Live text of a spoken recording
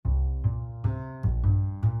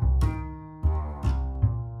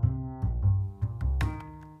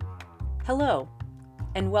Hello,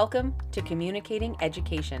 and welcome to Communicating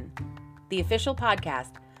Education, the official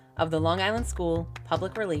podcast of the Long Island School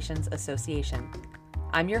Public Relations Association.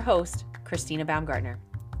 I'm your host, Christina Baumgartner.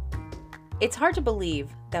 It's hard to believe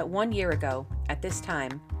that 1 year ago, at this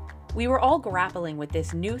time, we were all grappling with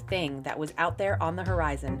this new thing that was out there on the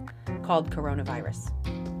horizon called coronavirus.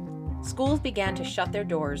 Schools began to shut their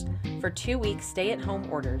doors for 2-week stay-at-home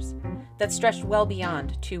orders that stretched well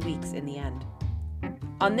beyond 2 weeks in the end.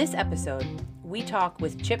 On this episode, we talk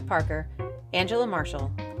with Chip Parker, Angela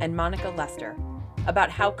Marshall, and Monica Lester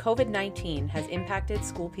about how COVID-19 has impacted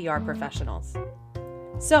school PR professionals.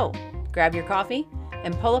 So, grab your coffee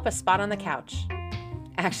and pull up a spot on the couch.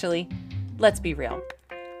 Actually, let's be real.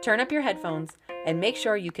 Turn up your headphones and make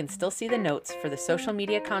sure you can still see the notes for the social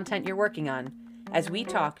media content you're working on as we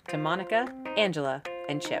talk to Monica, Angela,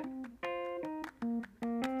 and Chip.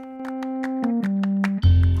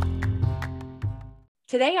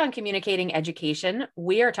 Today on Communicating Education,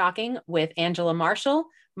 we are talking with Angela Marshall,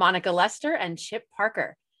 Monica Lester, and Chip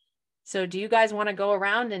Parker. So do you guys want to go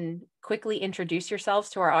around and quickly introduce yourselves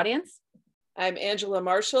to our audience? I'm Angela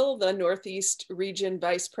Marshall, the Northeast Region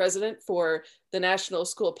Vice President for the National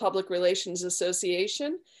School Public Relations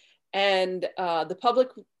Association and the Public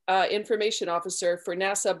Information Officer for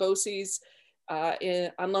NASA BOCES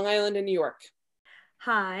on Long Island in New York.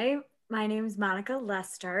 Hi, my name is Monica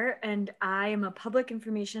Lester, and I am a Public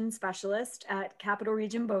Information Specialist at Capital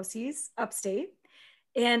Region BOCES, upstate.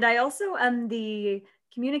 And I also am the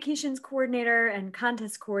Communications Coordinator and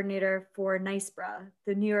Contest Coordinator for NYSPRA,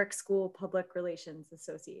 the New York School Public Relations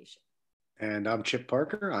Association. And I'm Chip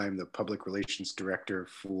Parker. I'm the Public Relations Director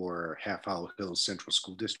for Half Hollow Hills Central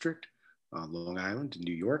School District on Long Island in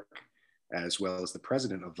New York, as well as the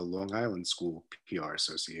President of the Long Island School PR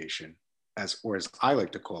Association, as I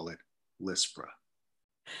like to call it, LISPRA.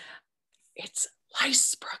 It's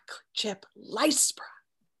LISPRA, Chip, LISPRA.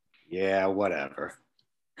 Yeah, whatever.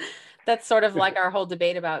 That's sort of like our whole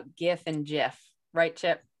debate about GIF and GIF, right,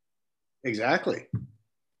 Chip? Exactly.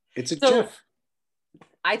 It's a GIF.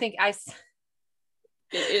 I think It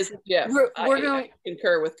is a GIF. I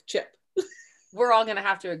concur with Chip. We're all going to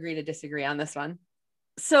have to agree to disagree on this one.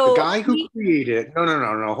 So the guy who created it,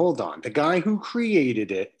 no, hold on. The guy who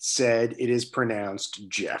created it said it is pronounced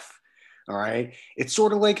GIF. All right. It's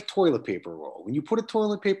sort of like a toilet paper roll. When you put a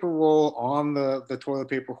toilet paper roll on the toilet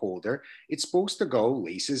paper holder, it's supposed to go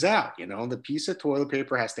laces out. You know, the piece of toilet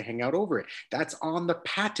paper has to hang out over it. That's on the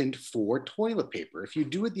patent for toilet paper. If you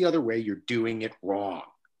do it the other way, you're doing it wrong.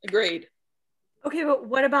 Agreed. Okay, but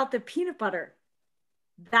what about the peanut butter?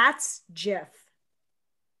 That's GIF.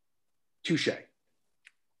 Touche.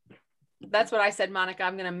 That's what I said, Monica.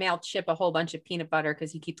 I'm going to mail Chip a whole bunch of peanut butter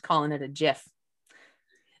because he keeps calling it a GIF.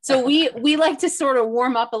 So we like to sort of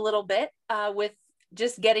warm up a little bit with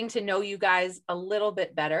just getting to know you guys a little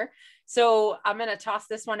bit better. So I'm going to toss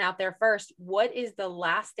this one out there first. What is the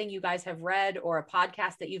last thing you guys have read or a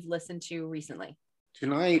podcast that you've listened to recently?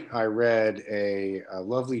 Tonight, I read a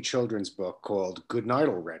lovely children's book called Good Night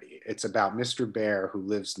Already. It's about Mr. Bear who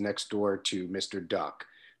lives next door to Mr. Duck.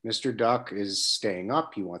 Mr. Duck is staying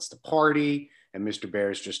up. He wants to party, and Mr. Bear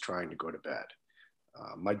is just trying to go to bed.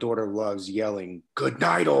 My daughter loves yelling, "Good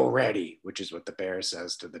night already," which is what the bear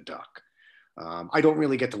says to the duck. I don't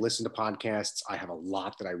really get to listen to podcasts. I have a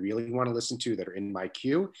lot that I really want to listen to that are in my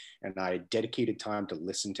queue, and I dedicated time to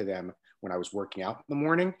listen to them when I was working out in the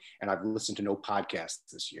morning, and I've listened to no podcasts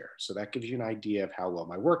this year. So that gives you an idea of how well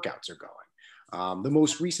my workouts are going. The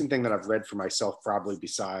most recent thing that I've read for myself, probably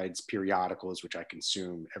besides periodicals, which I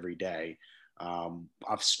consume every day,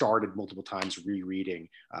 I've started multiple times rereading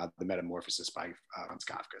The Metamorphosis by Franz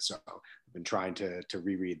Kafka. So I've been trying to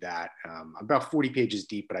reread that. I'm about 40 pages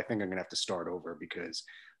deep, but I think I'm going to have to start over because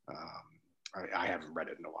I haven't read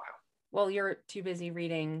it in a while. Well, you're too busy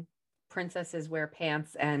reading Princesses Wear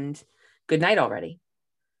Pants and Good Night Already.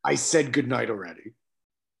 I said good night already.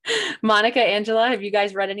 Monica, Angela, have you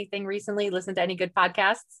guys read anything recently? Listened to any good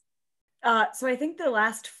podcasts? So I think the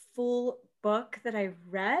last full book that I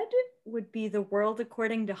read would be The World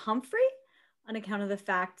According to Humphrey, on account of the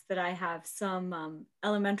fact that I have some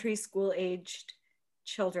elementary school aged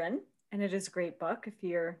children, and it is a great book if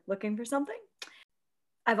you're looking for something.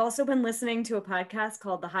 I've also been listening to a podcast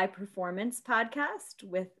called the High Performance Podcast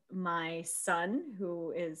with my son,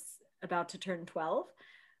 who is about to turn 12.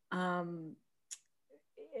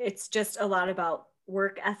 It's just a lot about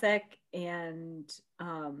work ethic and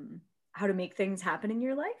how to make things happen in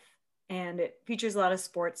your life. And it features a lot of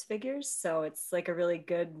sports figures. So it's like a really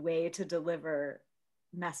good way to deliver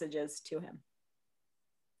messages to him.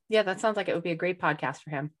 Yeah, that sounds like it would be a great podcast for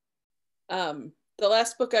him. The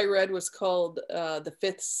last book I read was called The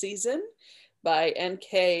Fifth Season by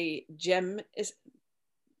N.K. Jemisin.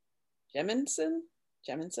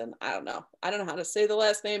 I don't know. I don't know how to say the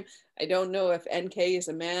last name. I don't know if N.K. is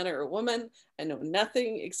a man or a woman. I know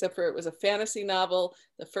nothing except for it was a fantasy novel,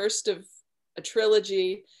 the first of a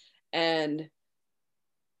trilogy, and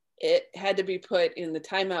it had to be put in the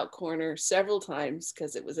timeout corner several times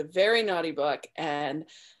because it was a very naughty book and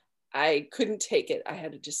I couldn't take it. I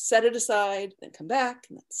had to just set it aside, then come back,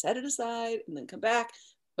 and then set it aside, and then come back.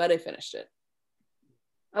 But I finished it.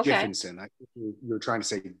 Okay. Jiffinson. I think you were trying to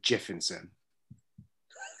say Jiffinson.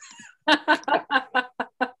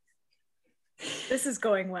 This is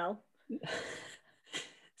going well.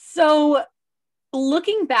 So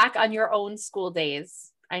looking back on your own school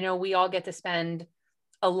days, I know we all get to spend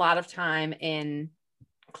a lot of time in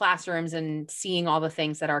classrooms and seeing all the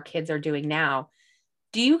things that our kids are doing now.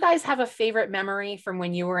 Do you guys have a favorite memory from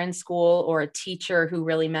when you were in school, or a teacher who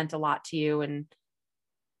really meant a lot to you and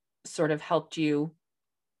sort of helped you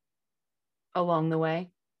along the way?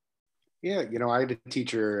 Yeah, I had a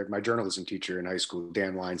teacher, my journalism teacher in high school,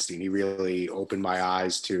 Dan Weinstein. He really opened my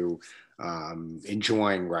eyes to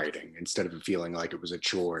enjoying writing instead of feeling like it was a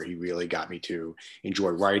chore. He really got me to enjoy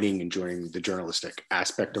writing, enjoying the journalistic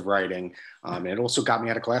aspect of writing. And it also got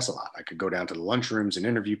me out of class a lot. I could go down to the lunchrooms and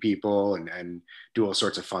interview people and do all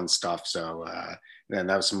sorts of fun stuff. So then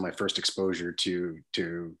that was some of my first exposure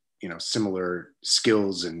to similar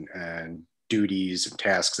skills and duties and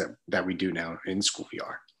tasks that we do now in school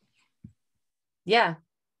PR. Yeah,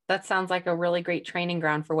 that sounds like a really great training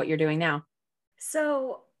ground for what you're doing now.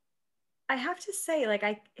 So I have to say, like,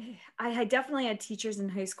 I had definitely had teachers in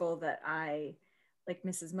high school that I, like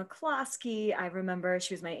Mrs. McCloskey. I remember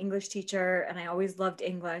she was my English teacher, and I always loved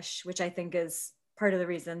English, which I think is part of the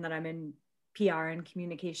reason that I'm in PR and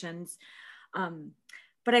communications.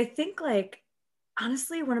 But I think, like,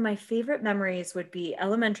 honestly, one of my favorite memories would be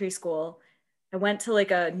elementary school. I went to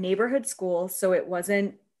like a neighborhood school, so it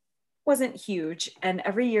wasn't huge, and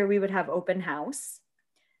every year we would have open house,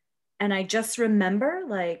 and I just remember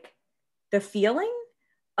like the feeling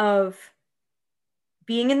of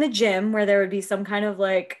being in the gym where there would be some kind of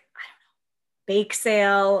like, I don't know, bake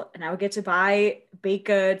sale, and I would get to buy baked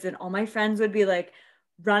goods, and all my friends would be like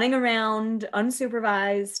running around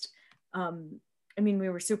unsupervised. I mean, we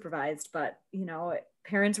were supervised, but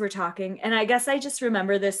parents were talking, and I guess I just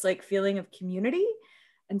remember this like feeling of community.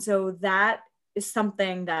 And so that is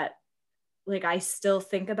something that like I still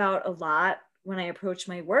think about a lot when I approach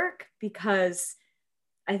my work, because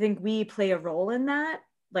I think we play a role in that,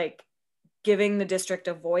 like giving the district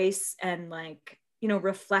a voice and like,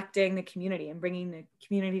 reflecting the community and bringing the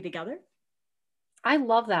community together. I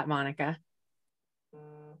love that, Monica.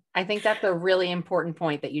 I think that's a really important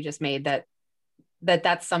point that you just made,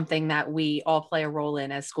 that's something that we all play a role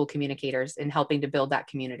in as school communicators in helping to build that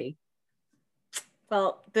community.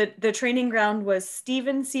 Well, the training ground was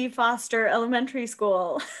Stephen C. Foster Elementary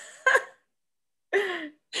School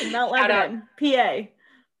in Mount Lebanon, PA.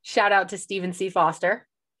 Shout out to Stephen C. Foster.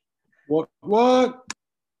 What?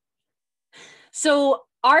 So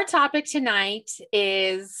our topic tonight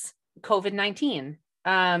is COVID-19.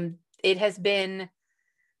 It has been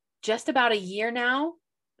just about a year now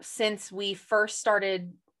since we first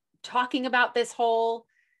started talking about this whole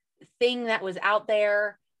thing that was out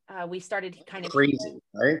there. We started kind of crazy,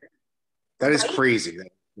 right? That is crazy. That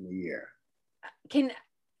in a year.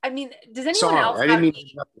 Does anyone else? I didn't mean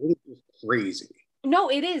it was crazy.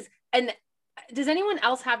 No, it is. And does anyone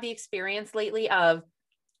else have the experience lately of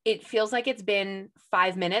it feels like it's been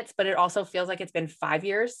 5 minutes, but it also feels like it's been 5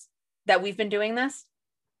 years that we've been doing this?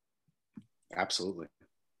 Absolutely.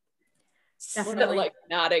 Definitely. We're like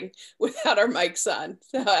nodding without our mics on.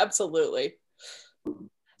 So absolutely.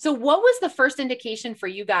 So what was the first indication for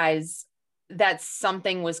you guys that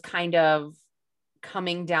something was kind of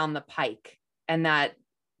coming down the pike, and that,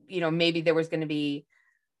 maybe there was going to be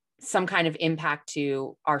some kind of impact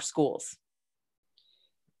to our schools?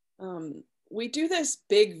 We do this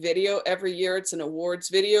big video every year. It's an awards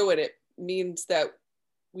video, and it means that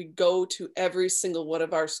we go to every single one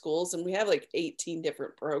of our schools, and we have like 18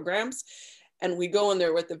 different programs, and we go in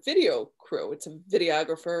there with the video crew. It's a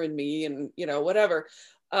videographer and me and, whatever.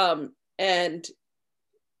 And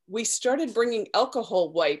we started bringing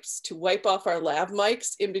alcohol wipes to wipe off our lav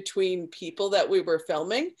mics in between people that we were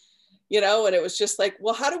filming, and it was just like,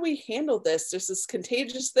 well, how do we handle this? There's this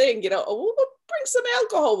contagious thing, we'll bring some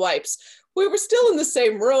alcohol wipes. We were still in the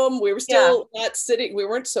same room. We were still not sitting. We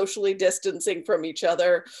weren't socially distancing from each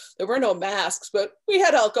other. There were no masks, but we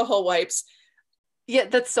had alcohol wipes. Yeah,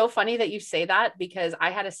 that's so funny that you say that, because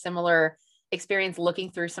I had a similar experience looking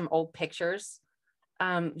through some old pictures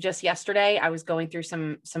just yesterday. I was going through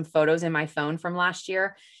some photos in my phone from last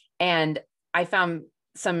year, and I found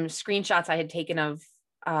some screenshots I had taken of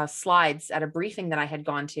slides at a briefing that I had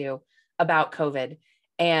gone to about COVID.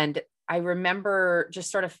 And I remember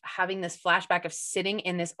just sort of having this flashback of sitting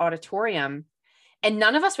in this auditorium, and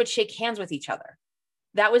none of us would shake hands with each other.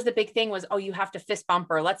 That was the big thing, was, oh, you have to fist bump,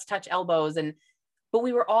 or let's touch elbows. But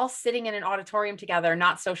we were all sitting in an auditorium together,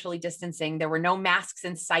 not socially distancing. There were no masks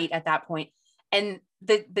in sight at that point. And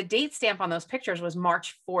the date stamp on those pictures was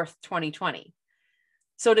March 4th, 2020.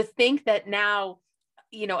 So to think that now,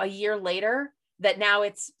 a year later, that now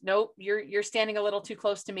it's, nope, you're standing a little too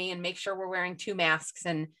close to me, and make sure we're wearing 2 masks.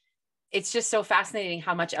 And it's just so fascinating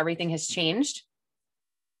how much everything has changed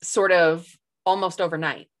sort of almost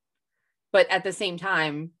overnight. But at the same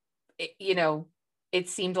time, it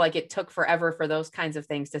seemed like it took forever for those kinds of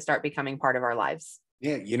things to start becoming part of our lives.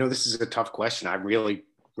 Yeah, this is a tough question. I'm really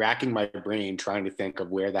racking my brain trying to think of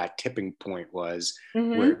where that tipping point was,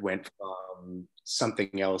 where it went from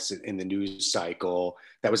something else in the news cycle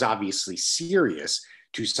that was obviously serious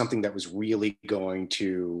to something that was really going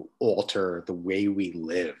to alter the way we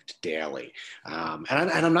lived daily. And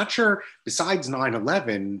I'm not sure, besides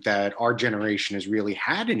 9/11, that our generation has really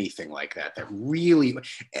had anything like that really,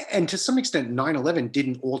 and to some extent, 9/11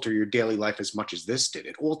 didn't alter your daily life as much as this did.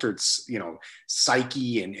 It altered,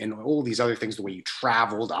 psyche and all these other things, the way you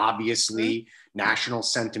traveled, obviously, national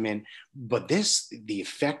sentiment. But the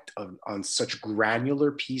effect on such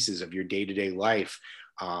granular pieces of your day-to-day life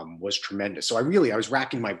was tremendous. So I was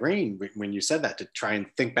racking my brain when you said that to try and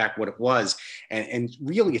think back what it was. And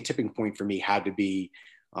really a tipping point for me had to be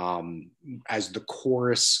as the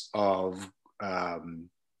chorus of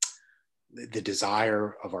the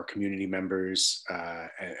desire of our community members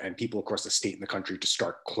and people across the state and the country to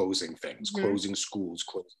start closing things, closing schools,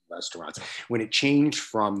 closing restaurants. When it changed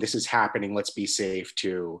from this is happening, let's be safe,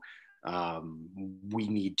 to we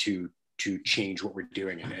need to change what we're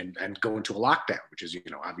doing and go into a lockdown, which is,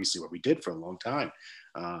 obviously what we did for a long time.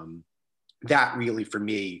 That really, for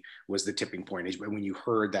me, was the tipping point, is when you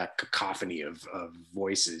heard that cacophony of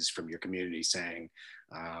voices from your community saying,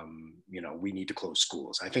 we need to close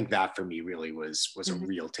schools. I think that for me really was a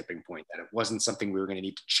real tipping point, that it wasn't something we were going to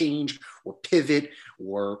need to change or pivot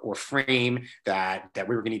or frame, that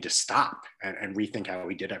we were going to need to stop and rethink how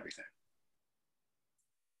we did everything.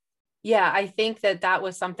 Yeah, I think that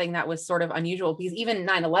was something that was sort of unusual, because even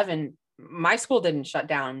 9/11, my school didn't shut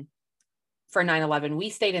down for 9/11. We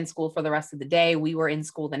stayed in school for the rest of the day. We were in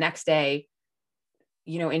school the next day.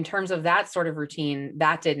 In terms of that sort of routine,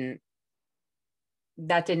 that didn't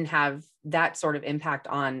have that sort of impact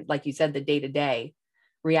on, like you said, the day-to-day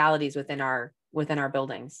realities within our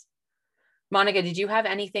buildings. Monica, did you have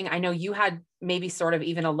anything? I know you had maybe sort of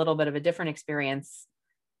even a little bit of a different experience,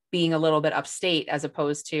 being a little bit upstate as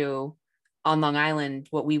opposed to on Long Island,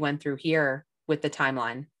 what we went through here with the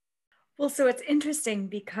timeline. Well, so it's interesting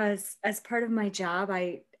because as part of my job,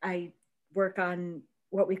 I work on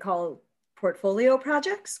what we call portfolio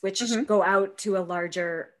projects, which go out to a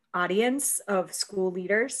larger audience of school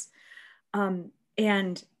leaders.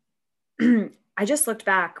 And I just looked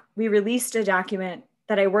back. We released a document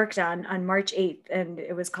that I worked on March 8th, and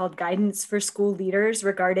it was called Guidance for School Leaders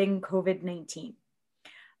Regarding COVID-19.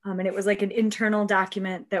 And it was like an internal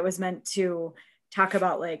document that was meant to talk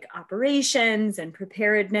about like operations and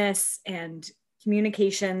preparedness and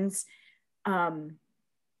communications. And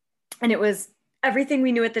it was everything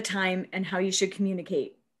we knew at the time and how you should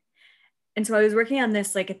communicate. And so I was working on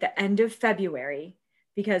this like at the end of February,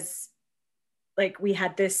 because like we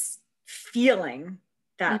had this feeling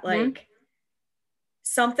that like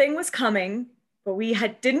something was coming, but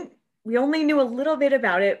we only knew a little bit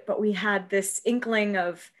about it, but we had this inkling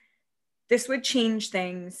of this would change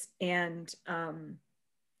things, and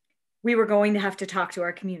we were going to have to talk to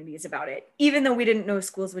our communities about it, even though we didn't know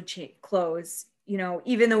schools would close,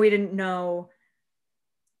 even though we didn't know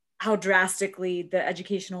how drastically the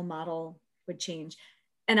educational model would change.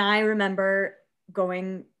 And I remember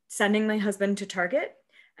sending my husband to Target,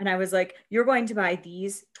 and I was like, you're going to buy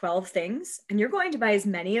these 12 things, and you're going to buy as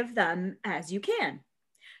many of them as you can.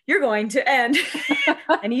 You're going to end.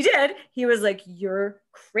 And he did. He was like, you're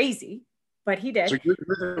crazy. But he did. So you're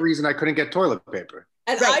the reason I couldn't get toilet paper.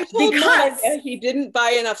 And I told Monica he didn't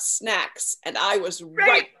buy enough snacks, and I was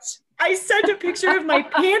right. I sent a picture of my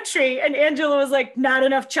pantry, and Angela was like, not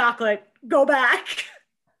enough chocolate. Go back.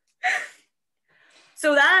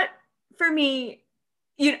 So that, for me,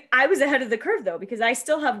 I was ahead of the curve, though, because I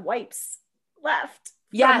still have wipes left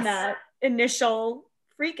from that initial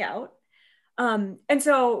freak out. And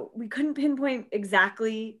so we couldn't pinpoint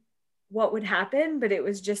exactly what would happen, but it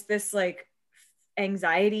was just this like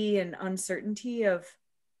anxiety and uncertainty of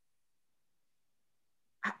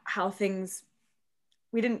how things,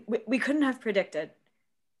 we couldn't have predicted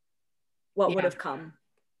what would have come,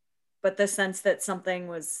 but the sense that something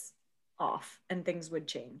was off and things would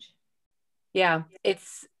change. Yeah,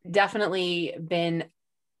 it's definitely been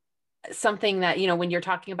something that, you know, when you're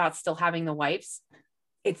talking about still having the wipes,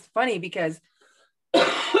 it's funny because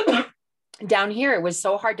down here, it was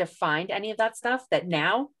so hard to find any of that stuff that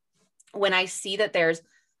now when I see that there's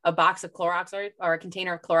a box of Clorox or a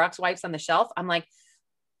container of Clorox wipes on the shelf, I'm like,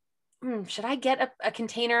 should I get a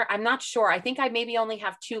container? I'm not sure. I think I maybe only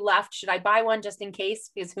have 2 left. Should I buy one just in case?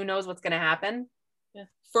 Because who knows what's going to happen? Yeah.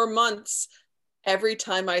 For months, every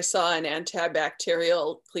time I saw an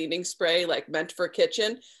antibacterial cleaning spray, like meant for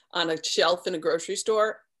kitchen, on a shelf in a grocery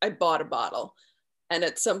store, I bought a bottle. And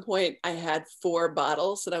at some point I had 4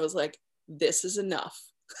 bottles and I was like, this is enough.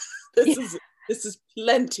 This is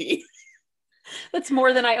plenty. That's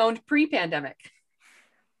more than I owned pre-pandemic.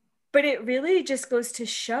 But it really just goes to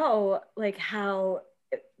show like how,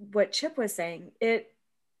 what Chip was saying, it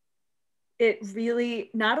really,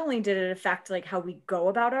 not only did it affect like how we go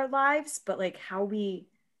about our lives, but like how we,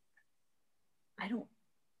 it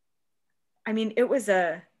was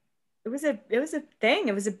a thing.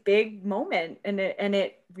 It was a big moment, and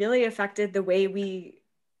it really affected the way we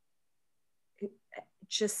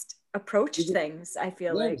just approached things. I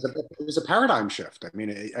feel like it was a paradigm shift. I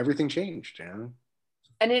mean, everything changed, you know?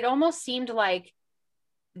 And it almost seemed like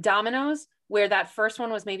dominoes, where that first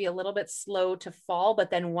one was maybe a little bit slow to fall,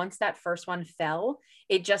 but then once that first one fell,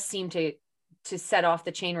 it just seemed to set off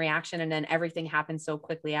the chain reaction, and then everything happened so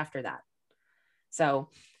quickly after that. So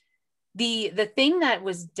the thing that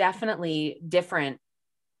was definitely different,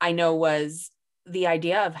 I know, was the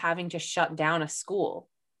idea of having to shut down a school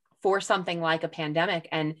for something like a pandemic,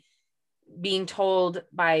 and being told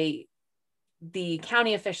by the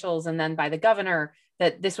county officials and then by the governor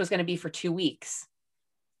that this was going to be for 2 weeks,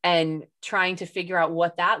 and trying to figure out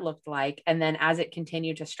what that looked like. And then as it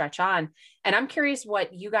continued to stretch on, and I'm curious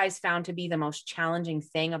what you guys found to be the most challenging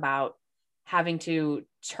thing about having to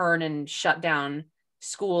turn and shut down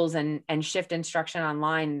schools and shift instruction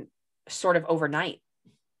online sort of overnight.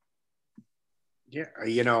 Yeah,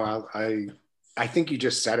 you know, I think you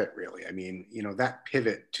just said it really. I mean, you know, that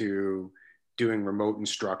pivot to doing remote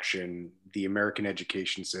instruction, the American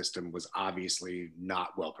education system was obviously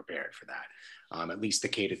not well prepared for that. At least the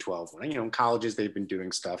K-12. You know, in colleges, they've been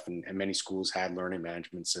doing stuff, and many schools had learning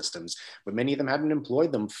management systems, but many of them hadn't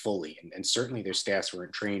employed them fully, and certainly their staffs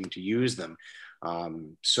weren't trained to use them.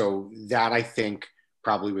 So that, I think,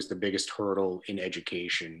 probably was the biggest hurdle in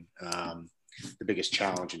education, the biggest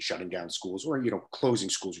challenge in shutting down schools, or, you know, closing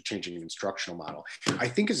schools or changing the instructional model. I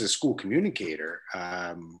think as a school communicator,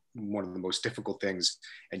 one of the most difficult things,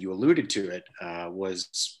 and you alluded to it, was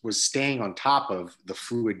staying on top of the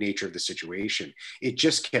fluid nature of the situation. It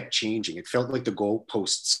just kept changing. It felt like the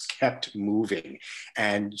goalposts kept moving.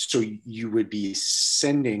 And so you would be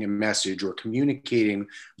sending a message or communicating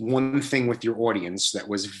one thing with your audience that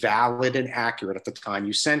was valid and accurate at the time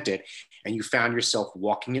you sent it, and you found yourself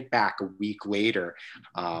walking it back a week later,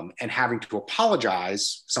 and having to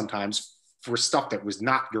apologize sometimes for stuff that was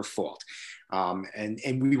not your fault.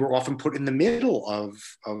 And we were often put in the middle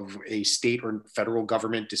of a state or federal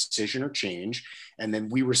government decision or change. And then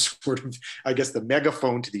we were sort of, I guess, the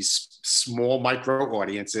megaphone to these small micro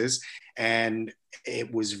audiences. And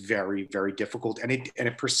it was very, very difficult. And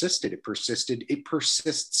it persisted. It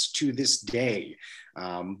persists to this day.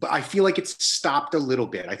 But I feel like it's stopped a little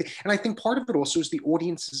bit. I think part of it also is the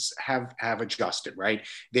audiences have adjusted, right?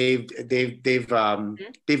 They've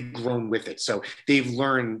grown with it. So they've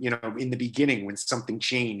learned, you know, in the beginning when something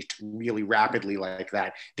changed really rapidly like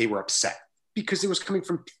that, they were upset because it was coming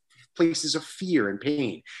from places of fear and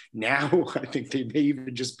pain. Now, I think they may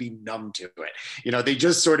even just be numb to it. You know, they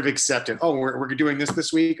just sort of accept it. Oh, we're doing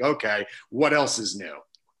this week. Okay, what else is new?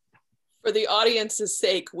 For the audience's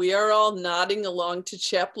sake, we are all nodding along to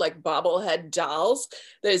Chip like bobblehead dolls.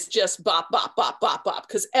 There's just bop, bop, bop, bop, bop,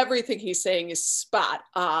 because everything he's saying is spot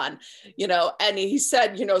on, you know. And he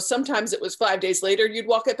said, you know, sometimes it was 5 days later you'd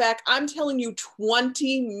walk it back. I'm telling you,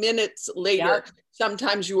 20 minutes later,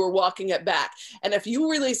 sometimes you were walking it back. And if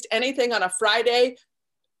you released anything on a Friday,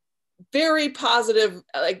 very positive,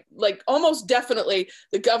 like almost definitely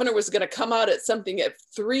the governor was going to come out at something at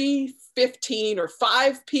 3:15 or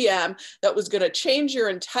 5 p.m. that was going to change your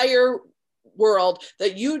entire world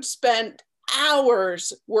that you'd spent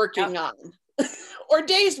hours working on or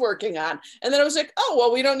days working on. And then I was like, oh,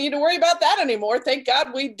 well, we don't need to worry about that anymore. Thank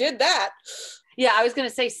God we did that. Yeah, I was going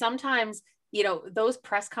to say sometimes, you know, those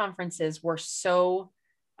press conferences were so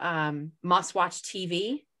must watch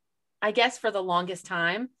TV, I guess, for the longest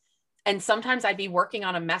time. And sometimes I'd be working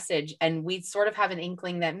on a message and we'd sort of have an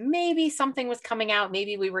inkling that maybe something was coming out.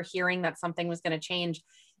 Maybe we were hearing that something was going to change.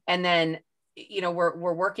 And then,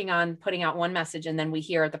 we're working on putting out one message. And then we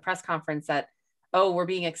hear at the press conference that, oh, we're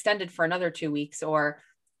being extended for another 2 weeks, or,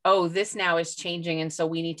 oh, this now is changing. And so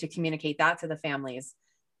we need to communicate that to the families.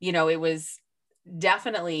 It was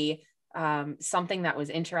definitely something that was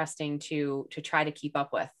interesting to try to keep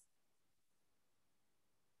up with.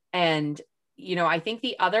 And I think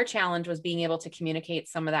the other challenge was being able to communicate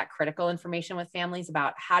some of that critical information with families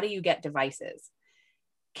about how do you get devices?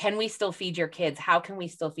 Can we still feed your kids? How can we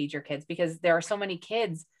still feed your kids? Because there are so many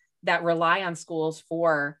kids that rely on schools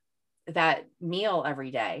for that meal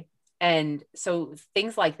every day. And so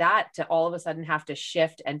things like that, to all of a sudden have to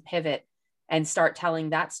shift and pivot and start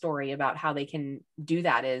telling that story about how they can do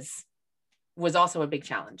that was also a big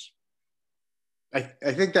challenge. I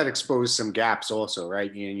think that exposed some gaps also,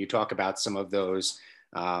 right? You talk about some of those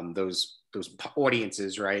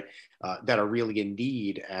audiences, right, that are really in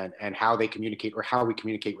need, and how they communicate, or how we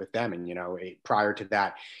communicate with them. And prior to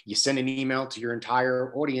that, you send an email to your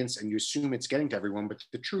entire audience and you assume it's getting to everyone, but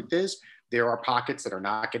the truth is there are pockets that are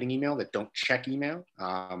not getting email, that don't check email.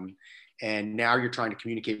 And now you're trying to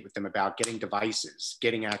communicate with them about getting devices,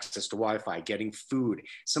 getting access to Wi-Fi, getting food,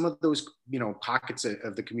 some of those, pockets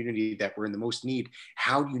of the community that were in the most need.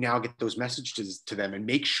 How do you now get those messages to them and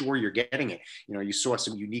make sure you're getting it? You saw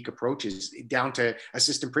some unique approaches down to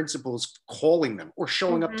assistant principals calling them or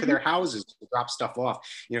showing up to their houses to drop stuff off.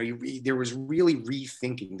 There was really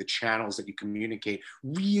rethinking the channels that you communicate,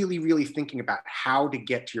 really, really thinking about how to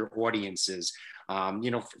get to your audiences.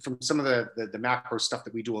 From some of the macro stuff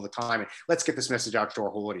that we do all the time, and let's get this message out to our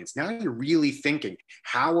whole audience. Now you're really thinking,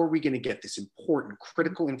 how are we going to get this important,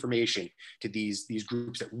 critical information to these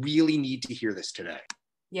groups that really need to hear this today?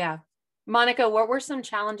 Yeah. Monica, what were some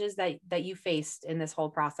challenges that you faced in this whole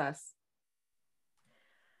process?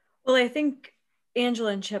 Well, I think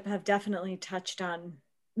Angela and Chip have definitely touched on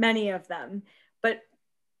many of them, but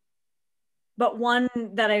one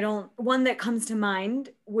that comes to mind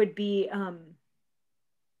would be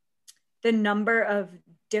the number of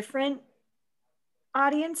different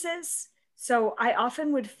audiences. So I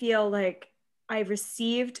often would feel like I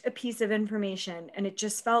received a piece of information and it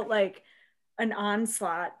just felt like an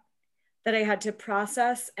onslaught that I had to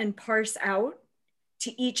process and parse out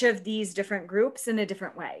to each of these different groups in a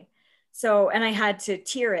different way. So, and I had to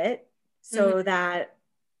tier it so that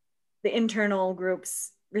the internal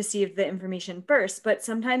groups received the information first, but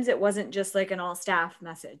sometimes it wasn't just like an all staff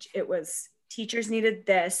message. It was teachers needed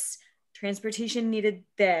this, transportation needed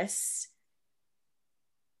this.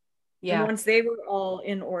 Yeah. And once they were all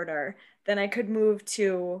in order, then I could move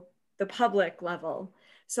to the public level.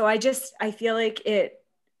 So I feel like it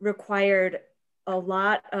required a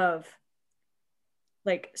lot of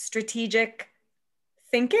like strategic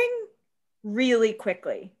thinking really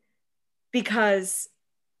quickly, because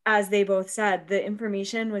as they both said, the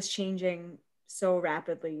information was changing so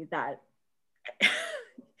rapidly that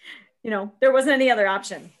there wasn't any other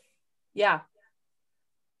option. Yeah.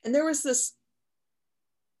 And there was this,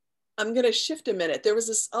 I'm going to shift a minute. There was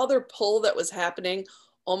this other pull that was happening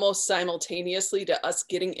almost simultaneously to us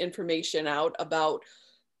getting information out about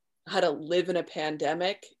how to live in a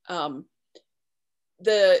pandemic. The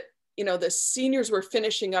seniors were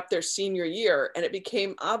finishing up their senior year, and it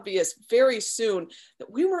became obvious very soon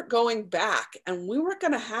that we weren't going back, and we weren't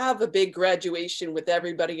going to have a big graduation with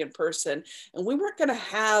everybody in person, and we weren't going to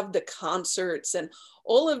have the concerts and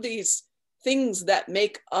all of these things that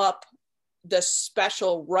make up the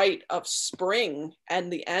special rite of spring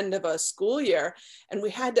and the end of a school year. And we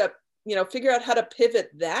had to, figure out how to pivot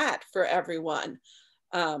that for everyone,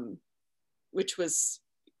 which was,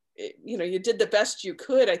 you did the best you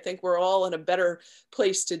could. I think we're all in a better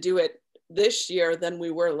place to do it this year than we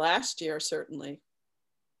were last year, certainly.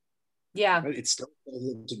 Yeah. But it's still,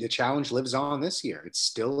 the challenge lives on this year. It's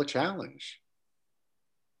still a challenge.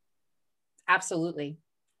 Absolutely.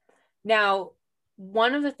 Now,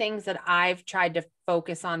 one of the things that I've tried to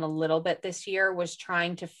focus on a little bit this year was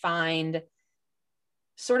trying to find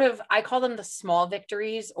sort of, I call them the small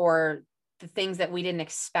victories, or the things that we didn't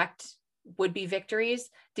expect would be victories.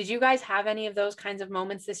 Did you guys have any of those kinds of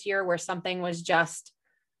moments this year where something was just,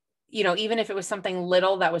 even if it was something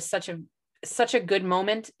little, that was such a good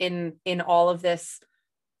moment in all of this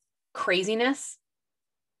craziness?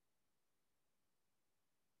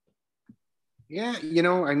 Yeah,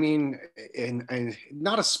 and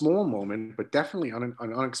not a small moment, but definitely an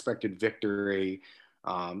unexpected victory,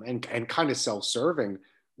 and kind of self-serving,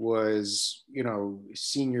 was,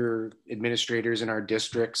 senior administrators in our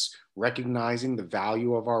districts recognizing the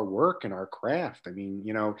value of our work and our craft. I mean,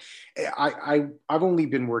 I've only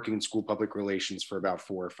been working in school public relations for about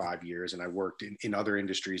 4 or 5 years, and I worked in other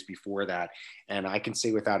industries before that. And I can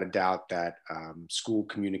say without a doubt that school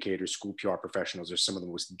communicators, school PR professionals are some of the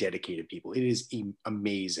most dedicated people. It is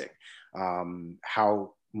amazing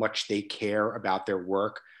how much they care about their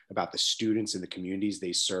work, about the students and the communities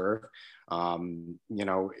they serve.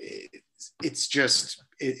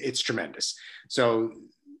 It's tremendous. So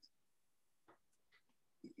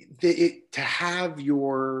to have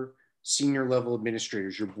your senior level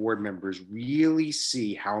administrators, your board members really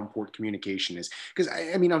see how important communication is. Because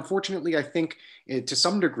I mean, unfortunately, I think to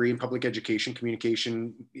some degree in public education,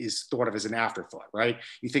 communication is thought of as an afterthought, right?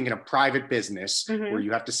 You think in a private business where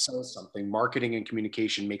you have to sell something, marketing and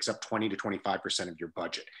communication makes up 20 to 25% of your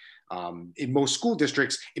budget. In most school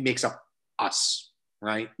districts, it makes up us,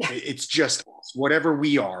 right? It's just us. Whatever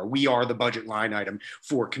we are the budget line item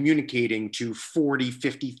for communicating to 40,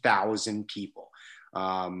 50,000 people.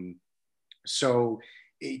 So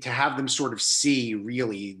to have them sort of see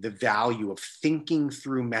really the value of thinking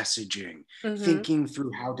through messaging, thinking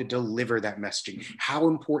through how to deliver that messaging, how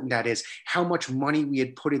important that is, how much money we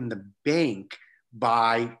had put in the bank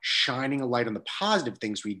by shining a light on the positive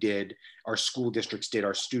things we did, our school districts did,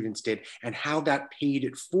 our students did, and how that paid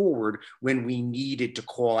it forward when we needed to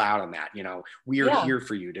call out on that. We are here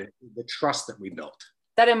for you, the trust that we built.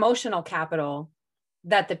 That emotional capital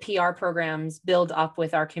that the PR programs build up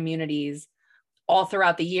with our communities all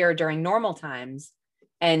throughout the year during normal times.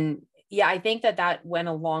 And I think that went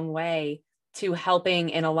a long way to helping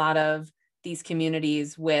in a lot of these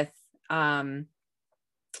communities with,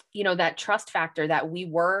 that trust factor that we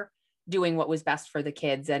were doing what was best for the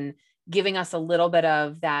kids and giving us a little bit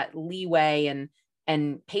of that leeway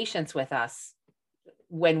and patience with us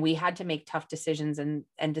when we had to make tough decisions and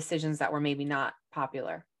decisions that were maybe not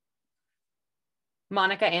popular.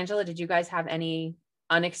 Monica, Angela, did you guys have any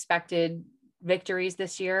unexpected victories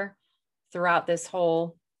this year throughout this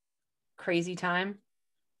whole crazy time?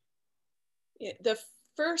 The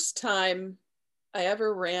first time I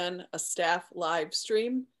ever ran a staff live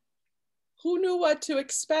stream, who knew what to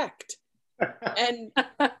expect? And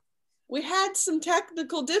we had some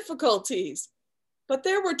technical difficulties, but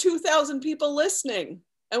there were 2,000 people listening.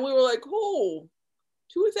 And we were like,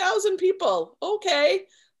 2,000 people, okay.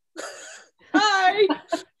 Hi.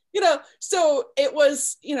 So it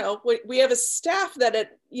was, we have a staff that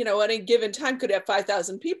at any given time could have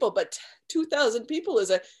 5,000 people, but 2,000 people is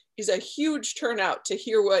a huge turnout to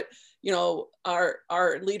hear what,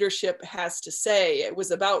 our leadership has to say. It was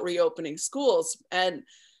about reopening schools. And,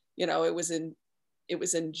 it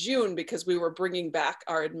was in June because we were bringing back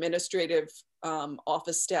our administrative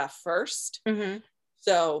office staff first.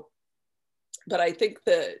 So, but I think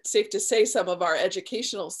safe to say some of our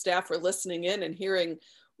educational staff were listening in and hearing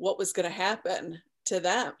what was going to happen to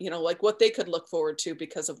them, like what they could look forward to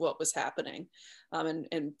because of what was happening. And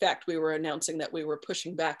in fact, we were announcing that we were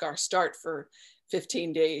pushing back our start for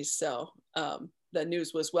 15 days. So the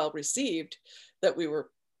news was well received that we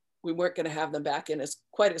weren't going to have them back in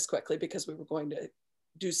quite as quickly because we were going to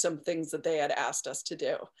do some things that they had asked us to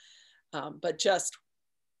do. But just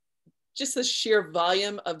the sheer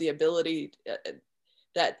volume of the ability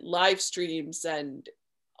that live streams and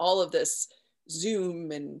all of this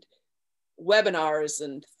Zoom and webinars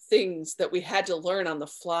and things that we had to learn on the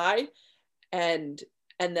fly, and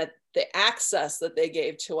that the access that they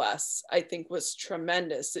gave to us, I think was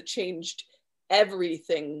tremendous. It changed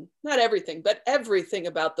everything, not everything, but everything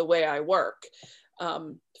about the way I work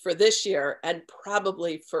for this year and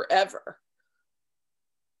probably forever.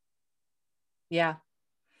 Yeah,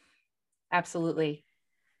 absolutely.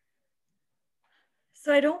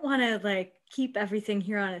 So I don't want to keep everything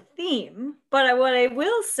here on a theme, but what I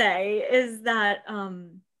will say is that,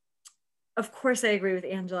 of course, I agree with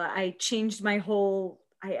Angela. I changed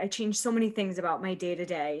I changed so many things about my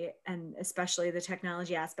day-to-day, and especially the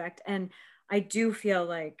technology aspect. And I do feel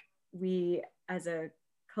like we, as a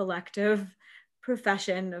collective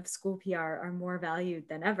profession of school PR, are more valued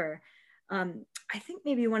than ever. I think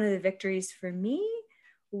maybe one of the victories for me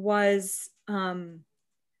was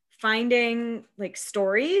finding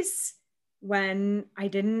stories when I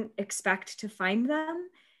didn't expect to find them,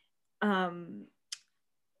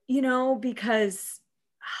 because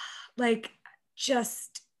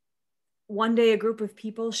just one day a group of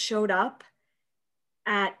people showed up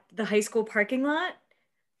at the high school parking lot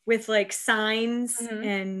with signs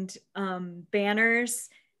and banners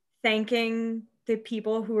thanking the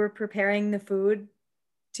people who were preparing the food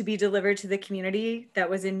to be delivered to the community that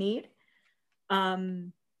was in need.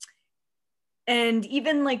 And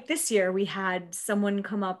even like this year, we had someone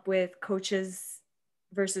come up with coaches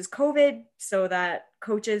versus COVID, so that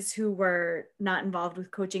coaches who were not involved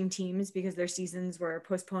with coaching teams because their seasons were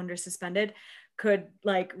postponed or suspended could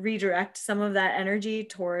like redirect some of that energy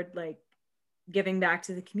toward like giving back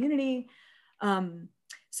to the community.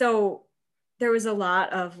 So there was a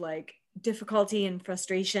lot of like difficulty and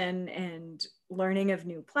frustration and learning of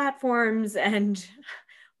new platforms and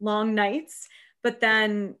long nights. But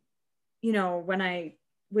then, you know, when I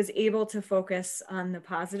was able to focus on the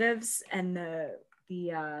positives and the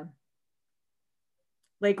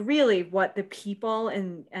like really what the people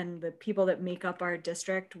and the people that make up our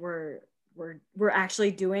district were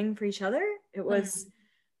actually doing for each other, it was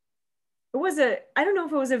a, I don't know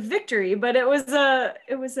if it was a victory, but it was a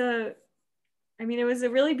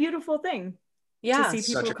really beautiful thing to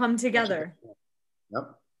see people come together.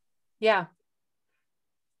 Yep. Yeah.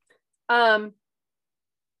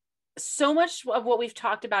 So much of what we've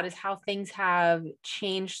talked about is how things have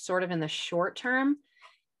changed sort of in the short term.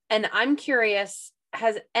 And I'm curious,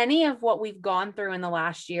 has any of what we've gone through in the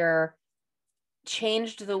last year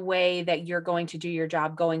changed the way that you're going to do your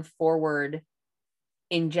job going forward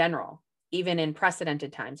in general, even in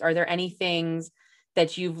precedented times? Are there any things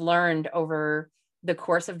that you've learned over the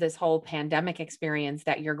course of this whole pandemic experience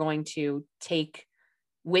that you're going to take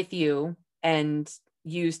with you and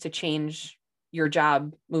use to change your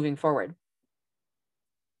job moving forward?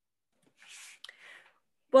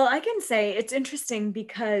 Well, I can say it's interesting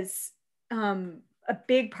because a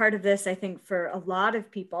big part of this, I think, for a lot of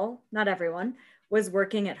people, not everyone, was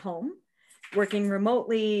working at home, working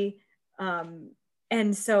remotely.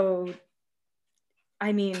 And so,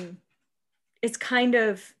 I mean, it's kind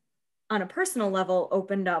of on a personal level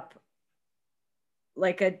opened up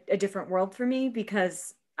like a different world for me,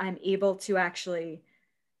 because I'm able to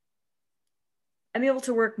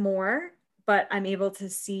work more, but I'm able to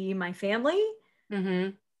see my family. Mm-hmm.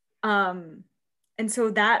 And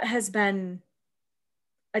so that has been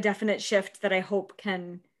a definite shift that I hope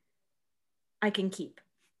I can keep.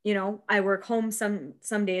 You know, I work home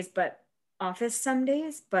some days, but office some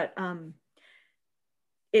days, but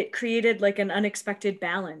it created like an unexpected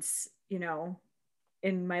balance, you know,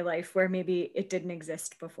 in my life where maybe it didn't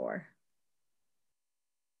exist before.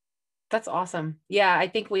 That's awesome. Yeah, I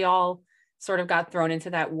think we all sort of got thrown into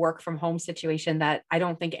that work from home situation that I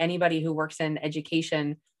don't think anybody who works in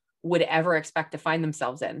education would ever expect to find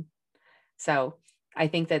themselves in. So I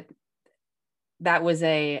think that was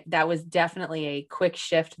definitely a quick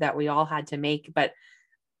shift that we all had to make, but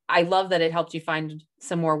I love that it helped you find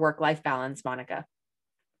some more work-life balance, Monica.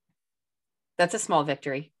 That's a small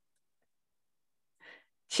victory.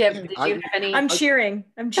 Chip, did you have any? I'm cheering.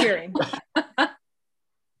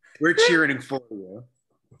 We're cheering for you.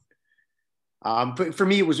 But for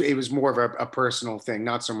me, it was more of a personal thing,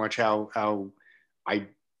 not so much how I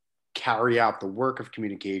carry out the work of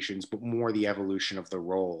communications, but more the evolution of the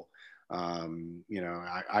role. You know,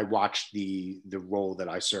 I watched the role that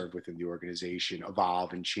I served within the organization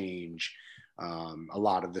evolve and change. A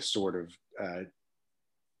lot of the sort of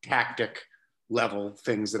tactic level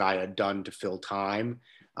things that I had done to fill time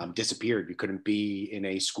disappeared. You couldn't be in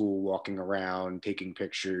a school walking around taking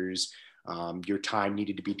pictures. Your time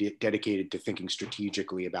needed to be dedicated to thinking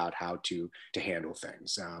strategically about how to handle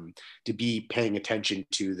things, to be paying attention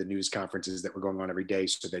to the news conferences that were going on every day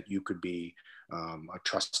so that you could be a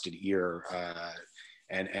trusted ear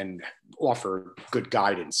and offer good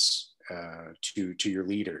guidance to your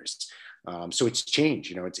leaders. So it's changed,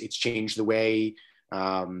 you know, it's changed the way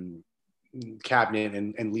cabinet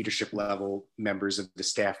and leadership level members of the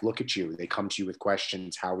staff look at you. They come to you with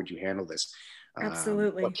questions. How would you handle this?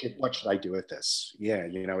 Absolutely. What should I do with this? Yeah,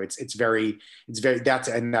 you know, it's very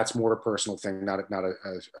that's more a personal thing, not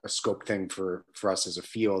a scope thing for us as a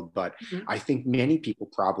field. But I think many people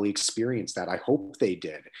probably experienced that. I hope they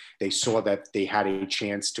did. They saw that they had a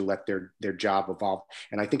chance to let their job evolve,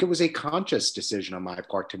 and I think it was a conscious decision on my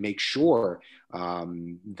part to make sure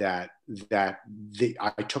that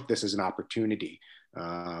I took this as an opportunity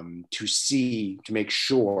to make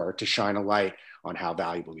sure to shine a light on how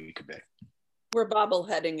valuable we could be. We're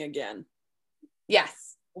bobbleheading again.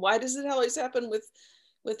 Yes. Why does it always happen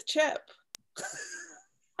with Chip?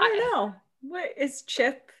 I don't know. What is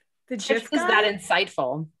Chip? The Chip GIF guy? Is that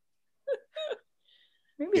insightful?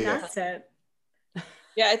 Maybe that's it.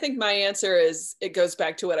 Yeah, I think my answer is, it goes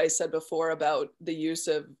back to what I said before about the use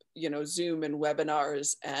of, you know, Zoom and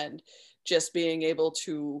webinars, and just being able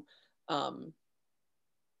to, you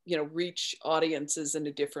know, reach audiences in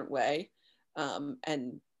a different way,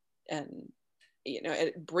 and you know,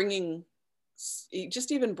 bringing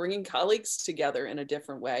colleagues together in a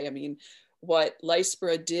different way. I mean, what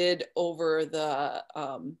Lysbra did over the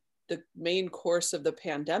main course of the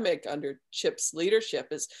pandemic under Chip's leadership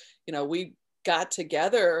is, we got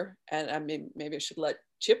together, and I mean, maybe I should let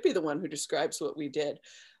Chip be the one who describes what we did.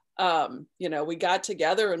 We got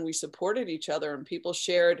together and we supported each other, and people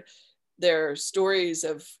shared their stories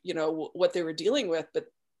of, what they were dealing with, but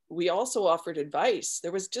we also offered advice.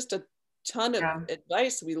 There was just a ton of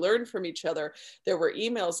advice. We learned from each other. There were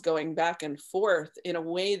emails going back and forth in a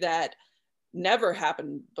way that never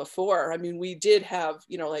happened before. I mean, we did have,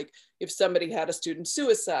 like if somebody had a student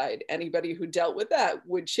suicide, anybody who dealt with that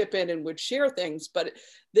would chip in and would share things. But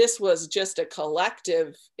this was just a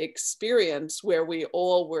collective experience where we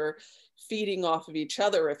all were feeding off of each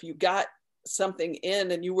other. If you got something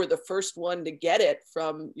in and you were the first one to get it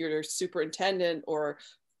from your superintendent, or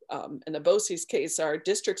in the BOCES case, our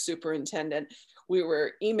district superintendent, we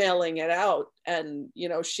were emailing it out and,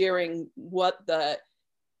 sharing what the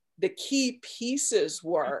key pieces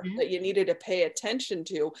were that you needed to pay attention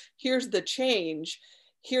to. Here's the change.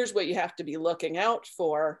 Here's what you have to be looking out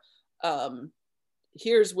for.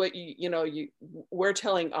 Here's what we're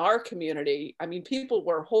telling our community. I mean, people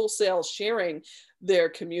were wholesale sharing their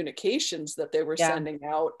communications that they were sending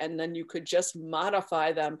out, and then you could just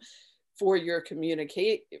modify them for your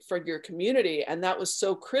community. And that was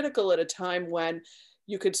so critical at a time when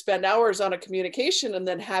you could spend hours on a communication and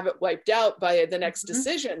then have it wiped out by the next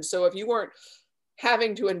decision. So if you weren't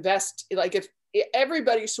having to invest, like if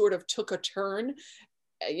everybody sort of took a turn,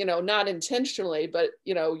 not intentionally, but,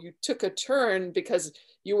 you took a turn because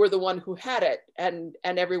you were the one who had it, and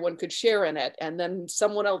everyone could share in it. And then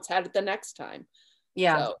someone else had it the next time.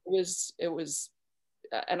 Yeah. So it was,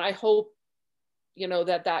 and I hope,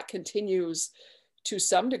 that continues to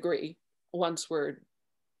some degree once we're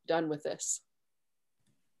done with this.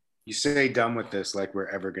 You say done with this like we're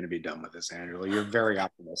ever going to be done with this, Angela. You're very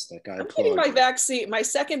optimistic. I'm getting my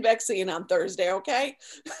second vaccine on Thursday, okay?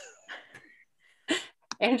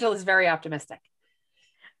 Angela's very optimistic.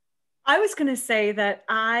 I was going to say that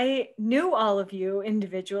I knew all of you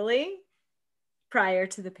individually prior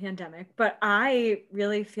to the pandemic, but I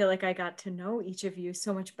really feel like I got to know each of you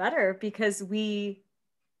so much better because I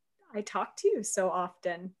talk to you so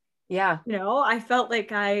often. Yeah. I felt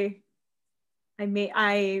like I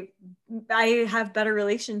have better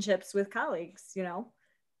relationships with colleagues,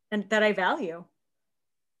 and that I value.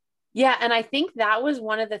 Yeah. And I think that was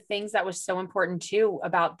one of the things that was so important too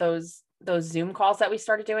about those Zoom calls that we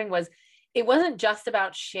started doing, was it wasn't just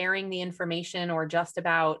about sharing the information or just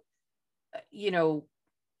about,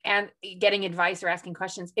 and getting advice or asking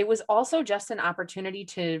questions. It was also just an opportunity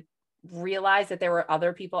to realize that there were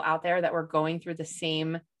other people out there that were going through the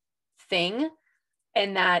same thing.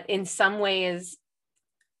 And that in some ways,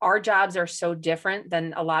 our jobs are so different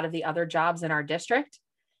than a lot of the other jobs in our district.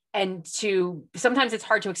 And sometimes it's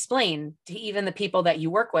hard to explain to even the people that you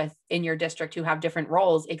work with in your district who have different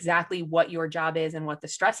roles, exactly what your job is and what the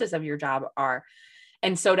stresses of your job are.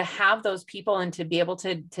 And so to have those people and to be able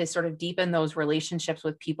to sort of deepen those relationships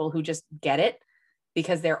with people who just get it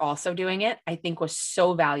because they're also doing it, I think was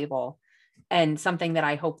so valuable, and something that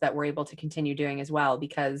I hope that we're able to continue doing as well,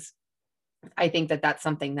 because I think that that's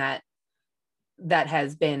something that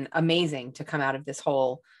has been amazing to come out of this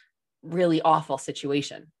whole really awful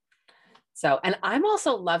situation. So, and I'm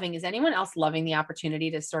also is anyone else loving the opportunity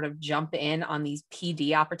to sort of jump in on these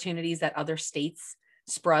PD opportunities that other states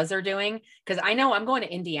SPRAs are doing? Because I know I'm going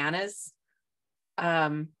to Indiana's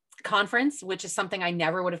conference, which is something I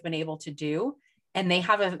never would have been able to do. And they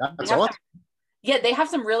have they have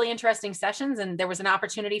some really interesting sessions. And there was an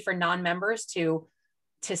opportunity for non-members to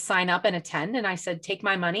sign up and attend. And I said, take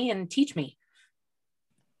my money and teach me.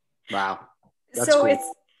 Wow. That's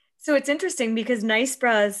cool. It's interesting because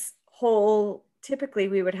NYSBRA's typically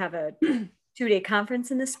we would have a 2-day conference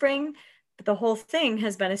in the spring, but the whole thing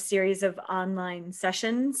has been a series of online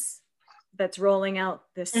sessions that's rolling out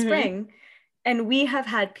this spring. And we have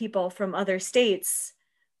had people from other states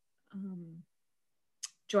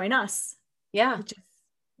join us. Yeah.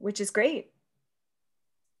 Which is great.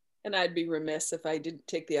 And I'd be remiss if I didn't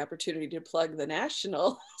take the opportunity to plug the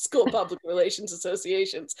National School Public Relations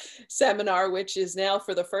Association's seminar, which is now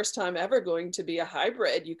for the first time ever going to be a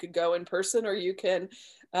hybrid. You could go in person or you can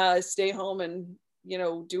stay home and,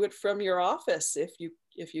 do it from your office if you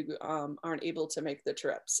aren't able to make the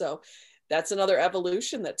trip. So that's another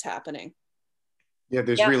evolution that's happening. Yeah,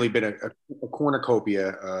 there's really been a cornucopia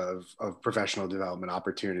of professional development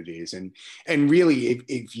opportunities. And really,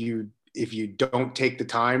 if you don't take the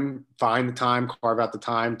time, find the time, carve out the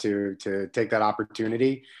time to take that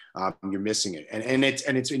opportunity, you're missing it. And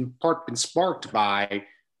it's in part been sparked by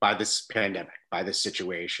by this pandemic, by this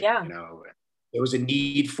situation. Yeah. You know, there was a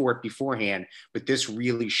need for it beforehand, but this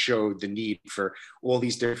really showed the need for all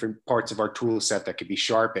these different parts of our tool set that could be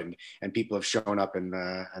sharpened, and people have shown up and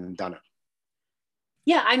done it.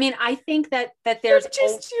 Yeah, I mean, I think that there's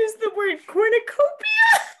just use the word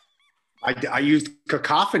cornucopia. I used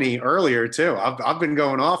cacophony earlier too. I've been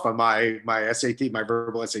going off on my SAT, my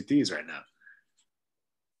verbal SATs right now.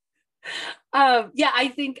 Yeah, I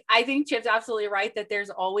think Chip's absolutely right that there's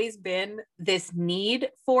always been this need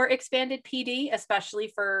for expanded PD, especially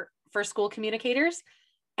for school communicators.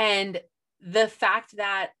 And the fact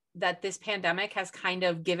that this pandemic has kind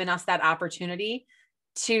of given us that opportunity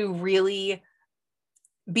to really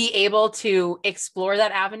be able to explore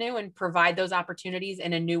that avenue and provide those opportunities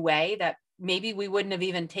in a new way that maybe we wouldn't have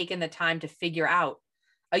even taken the time to figure out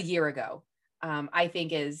a year ago, I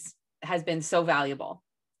think has been so valuable.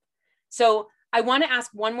 So I want to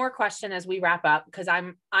ask one more question as we wrap up, because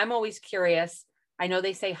I'm always curious. I know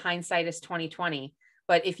they say hindsight is 2020,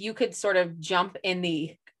 but if you could sort of jump in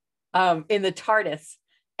the TARDIS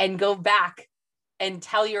and go back and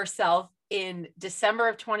tell yourself in December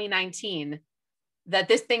of 2019 that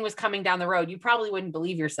this thing was coming down the road, you probably wouldn't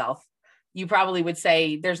believe yourself. You probably would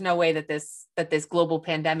say there's no way that this global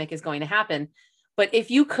pandemic is going to happen. But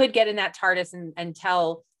if you could get in that TARDIS and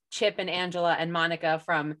tell Chip and Angela and Monica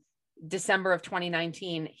from December of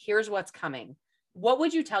 2019, here's what's coming, what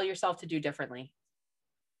would you tell yourself to do differently?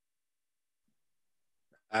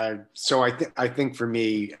 So I think for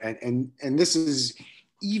me, and this is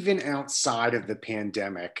even outside of the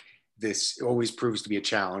pandemic, this always proves to be a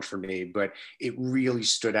challenge for me, but it really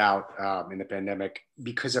stood out in the pandemic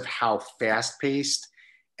because of how fast-paced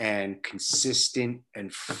and consistent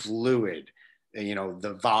and fluid, you know,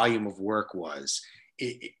 the volume of work was.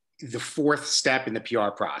 The fourth step in the PR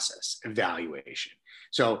process, evaluation.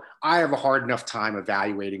 So I have a hard enough time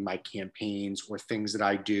evaluating my campaigns or things that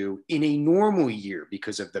I do in a normal year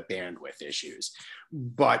because of the bandwidth issues.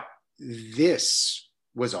 But this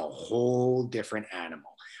was a whole different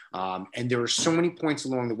animal. And there were so many points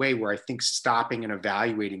along the way where I think stopping and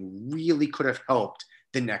evaluating really could have helped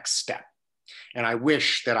the next step. And I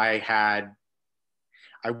wish that I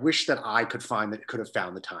could have found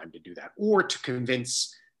the time to do that, or to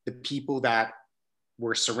convince the people that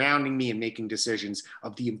were surrounding me and making decisions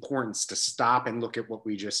of the importance to stop and look at what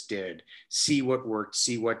we just did, see what worked,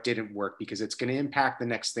 see what didn't work, because it's going to impact the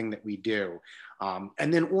next thing that we do.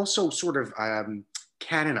 And then also sort of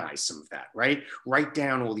canonize some of that, right? Write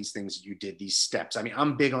down all these things that you did, these steps. I mean,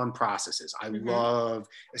 I'm big on processes. I love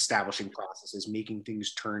establishing processes, making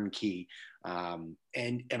things turnkey. And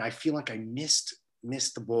I feel like I missed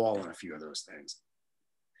the ball on a few of those things.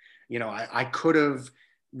 You know, I could have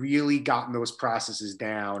really gotten those processes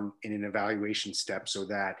down in an evaluation step so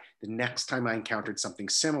that the next time I encountered something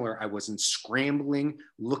similar, I wasn't scrambling,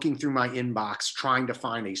 looking through my inbox, trying to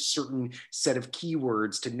find a certain set of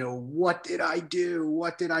keywords to know, what did I do?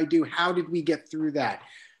 What did I do? How did we get through that?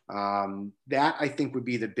 That I think would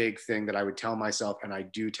be the big thing that I would tell myself, and I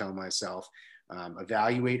do tell myself,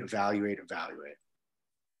 evaluate.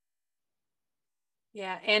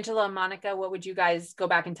 Yeah, Angela and Monica, what would you guys go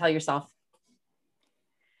back and tell yourself?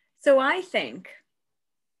 So I think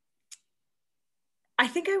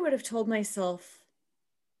I would have told myself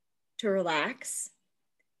to relax,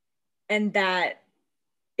 and that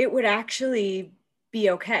it would actually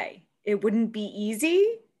be okay. It wouldn't be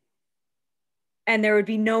easy, and there would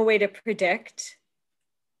be no way to predict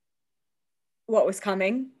what was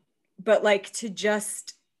coming, but like to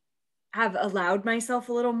just have allowed myself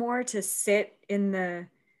a little more to sit in the,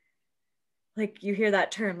 like, you hear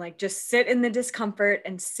that term, like just sit in the discomfort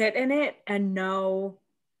and sit in it and know,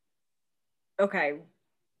 okay,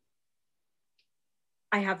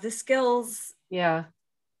 I have the skills. Yeah.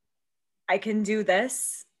 I can do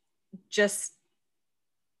this. Just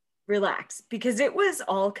relax, because it was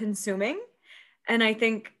all consuming. And I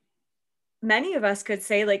think many of us could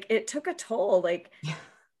say, like, it took a toll, like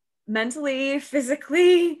mentally,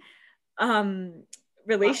 physically,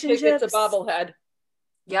 relationships. It's a bobblehead.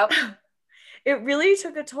 Yep. It really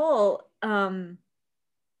took a toll. And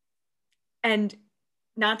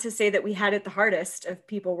not to say that we had it the hardest of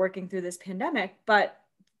people working through this pandemic, but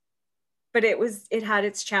it had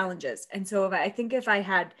its challenges. And so I think if I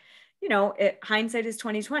had, you know, hindsight is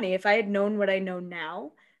 2020, if I had known what I know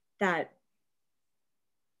now, that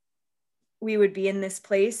we would be in this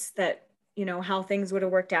place, that, you know, how things would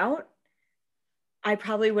have worked out, I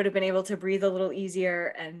probably would have been able to breathe a little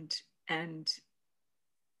easier and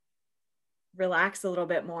relax a little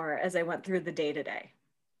bit more as I went through the day to day.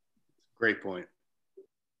 Great point.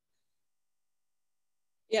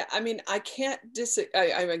 Yeah, I mean, I can't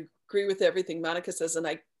I agree with everything Monica says, and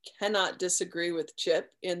I cannot disagree with Chip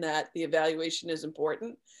in that the evaluation is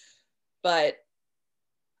important. But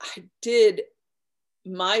I did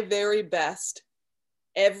my very best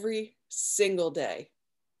every single day,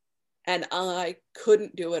 and I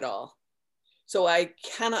couldn't do it all. So I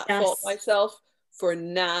cannot fault myself for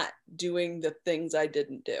not doing the things I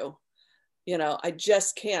didn't do. You know, I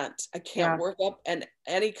just can't. I can't work up and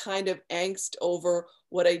any kind of angst over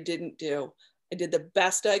what I didn't do. I did the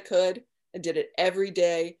best I could. I did it every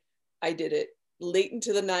day. I did it late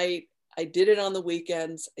into the night. I did it on the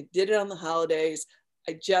weekends. I did it on the holidays.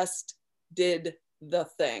 I just did the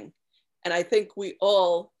thing. And I think we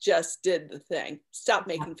all just did the thing. Stop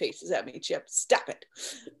making faces at me, Chip. Stop it.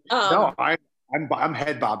 No, I'm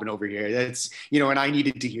head bobbing over here. That's, you know, and I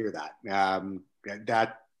needed to hear that.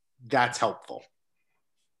 That's helpful.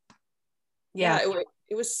 Yeah,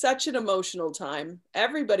 it was such an emotional time.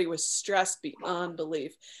 Everybody was stressed beyond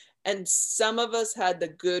belief. And some of us had the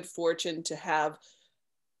good fortune to have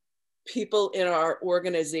people in our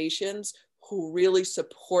organizations who really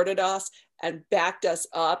supported us and backed us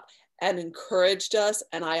up and encouraged us.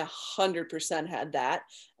 And I 100% had that.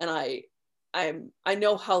 And I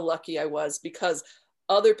know how lucky I was because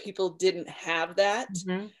other people didn't have that.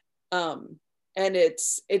 And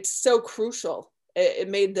it's so crucial. It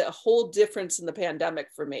made the whole difference in the pandemic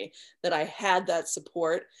for me that I had that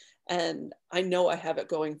support, and I know I have it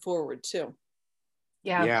going forward too.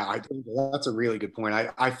 Yeah, I think that's a really good point.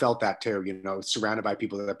 I felt that too, you know, surrounded by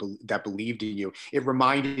people that believed in you. It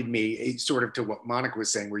reminded me sort of to what Monica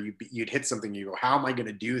was saying, where you'd hit something, you go, how am I going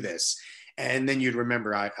to do this? And then you'd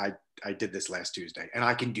remember, I did this last Tuesday and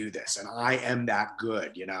I can do this and I am that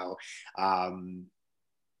good, you know?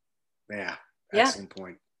 Excellent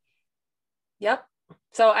point. Yep.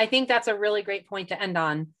 So I think that's a really great point to end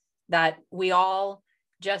on, that we all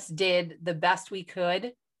just did the best we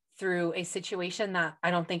could through a situation that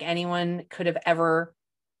I don't think anyone could have ever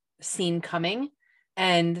seen coming,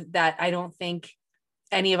 and that I don't think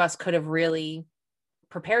any of us could have really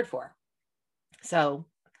prepared for. So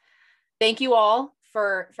thank you all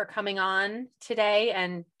for coming on today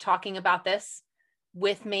and talking about this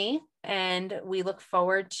with me. And we look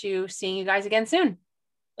forward to seeing you guys again soon.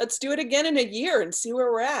 Let's do it again in a year and see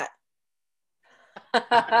where we're at. All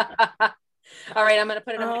right, I'm going to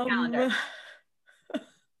put it on my calendar.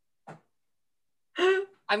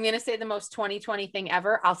 I'm going to say the most 2020 thing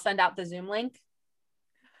ever. I'll send out the Zoom link.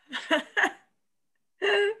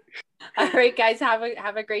 All right, guys, have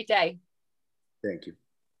a great day. Thank you.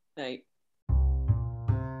 Night.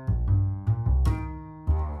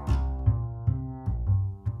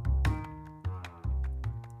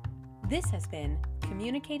 This has been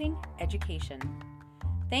Communicating Education.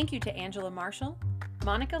 Thank you to Angela Marshall,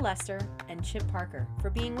 Monica Lester, and Chip Parker for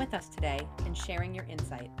being with us today and sharing your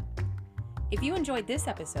insight. If you enjoyed this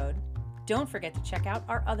episode, don't forget to check out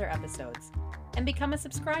our other episodes and become a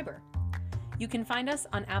subscriber. You can find us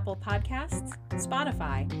on Apple Podcasts,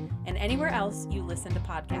 Spotify, and anywhere else you listen to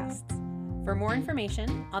podcasts. For more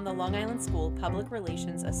information on the Long Island School Public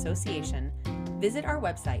Relations Association, visit our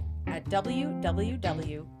website at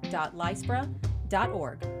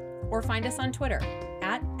www.lyspra.org or find us on Twitter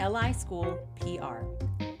at LISchoolPR.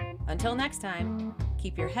 Until next time,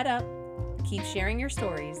 keep your head up, keep sharing your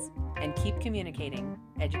stories, and keep communicating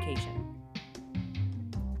education.